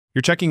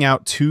You're checking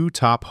out two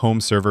top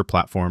home server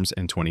platforms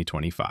in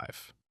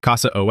 2025,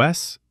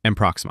 CasaOS and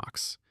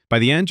Proxmox. By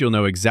the end, you'll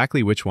know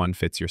exactly which one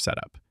fits your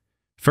setup.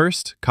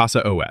 First,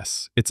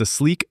 CasaOS. It's a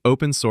sleek,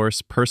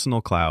 open-source personal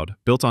cloud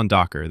built on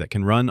Docker that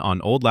can run on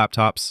old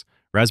laptops,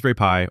 Raspberry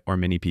Pi, or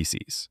mini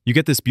PCs. You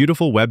get this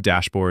beautiful web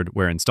dashboard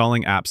where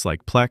installing apps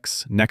like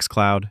Plex,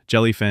 Nextcloud,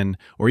 Jellyfin,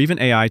 or even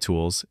AI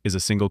tools is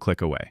a single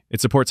click away. It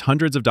supports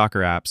hundreds of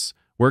Docker apps,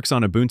 works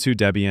on Ubuntu,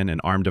 Debian, and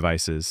ARM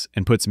devices,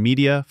 and puts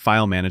media,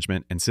 file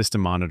management, and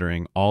system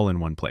monitoring all in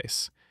one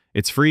place.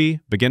 It's free,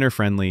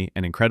 beginner-friendly,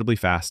 and incredibly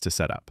fast to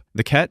set up.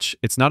 The catch?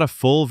 It's not a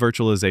full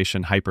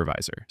virtualization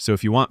hypervisor, so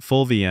if you want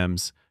full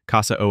VMs,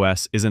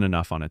 CasaOS isn't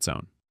enough on its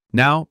own.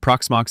 Now,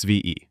 Proxmox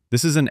VE.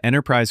 This is an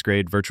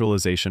enterprise-grade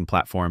virtualization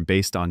platform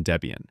based on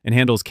Debian. It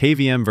handles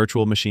KVM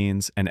virtual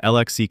machines and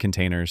LXC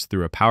containers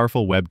through a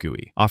powerful web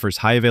GUI, offers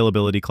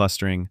high-availability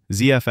clustering,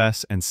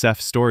 ZFS and Ceph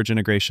storage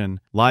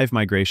integration, live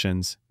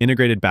migrations,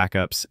 integrated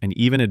backups, and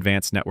even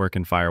advanced network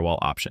and firewall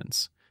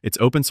options. It's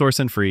open source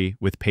and free,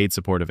 with paid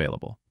support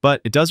available.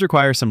 But it does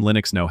require some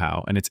Linux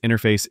know-how, and its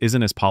interface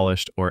isn't as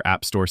polished or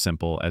App Store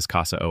simple as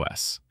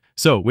CasaOS.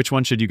 So, which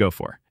one should you go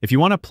for? If you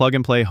want a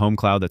plug-and-play home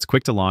cloud that's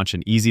quick to launch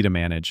and easy to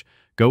manage,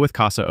 go with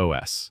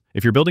CasaOS.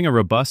 If you're building a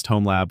robust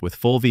home lab with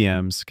full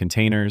VMs,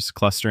 containers,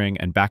 clustering,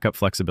 and backup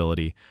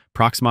flexibility,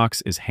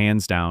 Proxmox is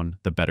hands down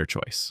the better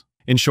choice.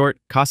 In short,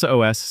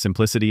 CasaOS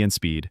simplicity and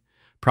speed,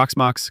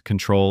 Proxmox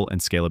control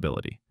and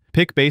scalability.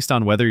 Pick based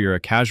on whether you're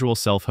a casual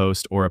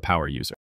self-host or a power user.